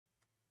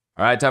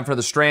All right, time for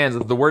the strands.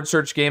 The word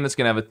search game that's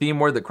gonna have a theme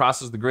word that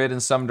crosses the grid in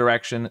some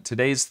direction.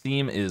 Today's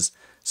theme is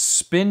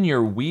spin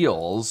your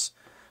wheels,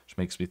 which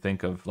makes me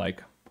think of,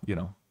 like, you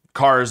know,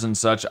 cars and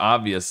such,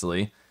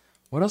 obviously.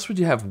 What else would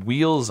you have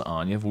wheels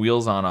on? You have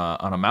wheels on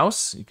a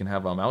mouse. You can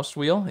have a mouse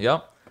wheel.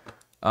 Yep.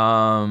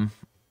 I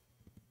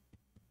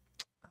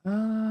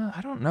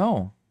don't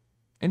know.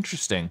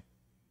 Interesting.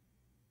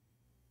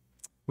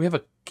 We have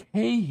a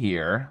K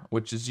here,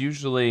 which is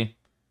usually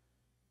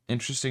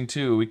interesting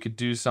too. We could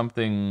do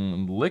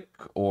something lick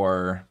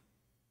or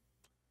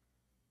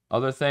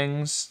other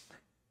things.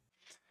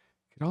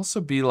 It could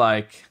also be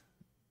like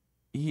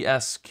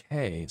ESK,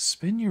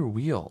 spin your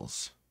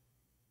wheels.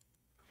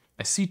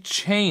 I see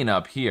chain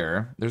up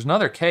here. There's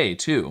another K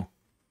too.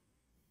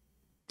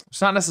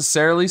 It's not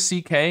necessarily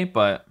CK,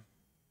 but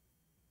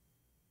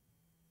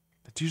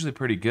it's usually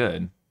pretty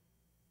good.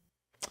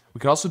 We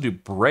could also do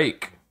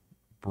break.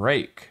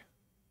 Break.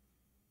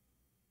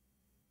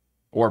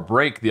 Or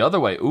break the other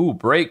way. Ooh,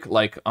 break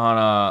like on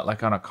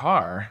a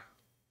car.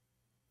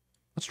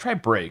 Let's try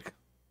break.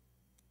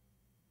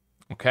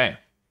 Okay.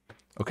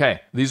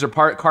 Okay. These are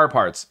car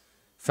parts.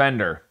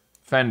 Fender.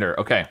 Fender.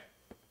 Okay.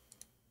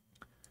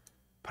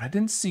 But I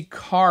didn't see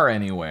car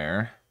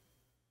anywhere.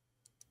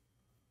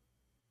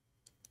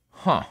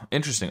 Huh.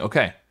 Interesting.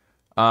 Okay.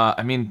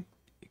 I mean,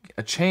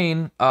 a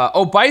chain.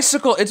 Oh,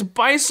 bicycle. It's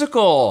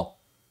bicycle.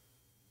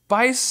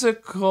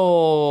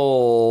 Bicycles?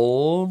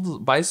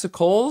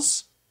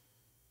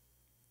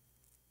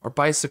 Or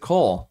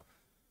bicycle?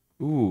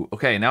 Ooh,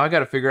 okay, now I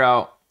gotta figure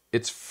out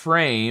its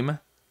frame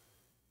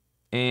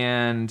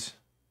and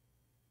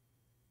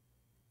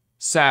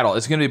saddle.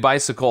 It's gonna be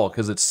bicycle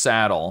because it's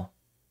saddle.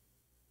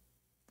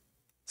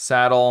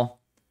 Saddle,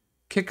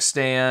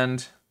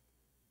 kickstand.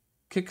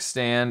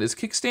 Kickstand. Is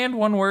kickstand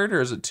one word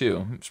or is it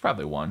two? It's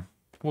probably one.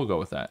 We'll go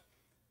with that.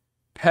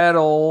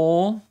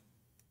 Pedal.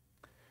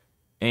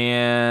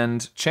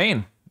 And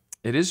chain.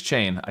 It is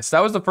chain.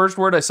 That was the first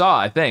word I saw,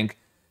 I think.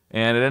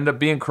 And it ended up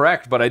being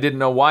correct, but I didn't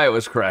know why it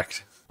was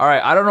correct. All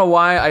right, I don't know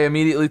why I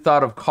immediately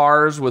thought of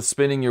cars with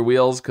spinning your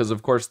wheels, because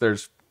of course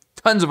there's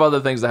tons of other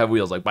things that have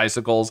wheels, like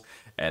bicycles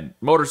and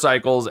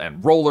motorcycles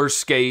and roller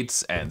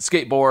skates and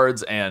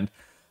skateboards and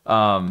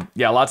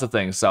yeah, lots of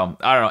things. So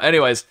I don't know.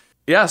 Anyways,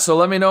 yeah, so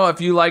let me know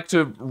if you like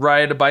to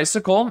ride a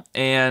bicycle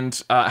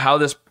and how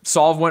this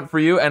solve went for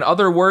you and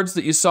other words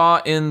that you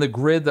saw in the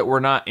grid that were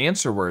not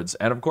answer words.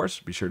 And of course,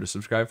 be sure to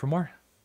subscribe for more.